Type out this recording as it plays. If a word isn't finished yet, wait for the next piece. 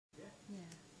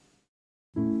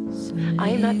I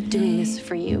am not doing this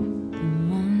for you.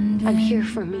 I'm here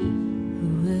for me.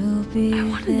 I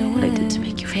want to know what I did to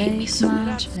make you hate me so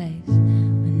much.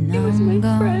 He was my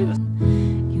friend.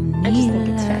 I just think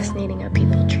it's fascinating how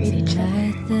people treat each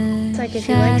other. It's like if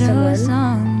you like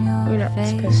someone, you're not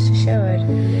supposed to show it.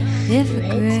 If you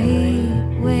hate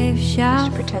someone, you're supposed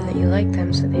to pretend that you like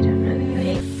them so they don't know that you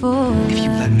hate them. If you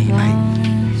let me,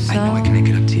 I know I can make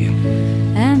it up to you.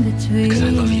 Because I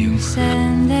love you.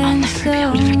 I'll never be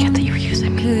able to forget that you were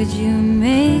using me. Could you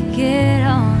make it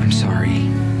on? I'm sorry.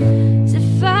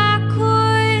 If I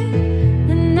could,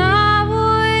 then I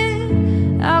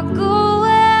would. I'll go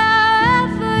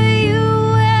wherever you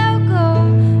will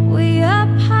go. Way up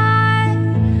high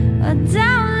or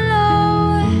down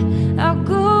low. I'll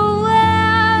go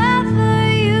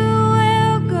wherever you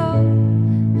will go.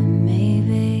 And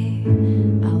maybe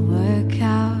I'll work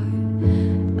out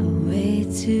a way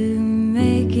to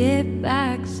make it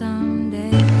back someday.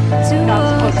 Not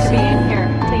supposed to be in here.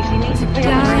 Please, you need to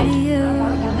clear the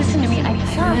room. Listen to me, I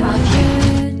care about you.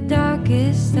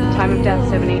 Time of death,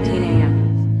 7:18 a.m.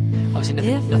 Obviously,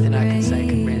 nothing I can say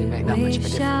can really make that much of a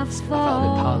difference. I felt a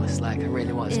bit powerless, like I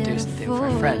really wanted to do something for a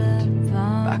friend,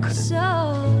 but I couldn't.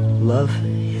 Love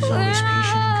is always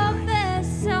patient and kind.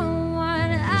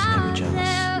 He's never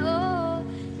jealous. Love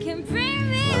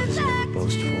is never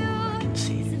boastful or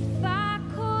conceited.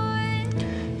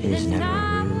 It is never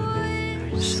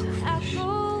rude or selfish.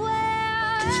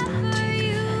 It is not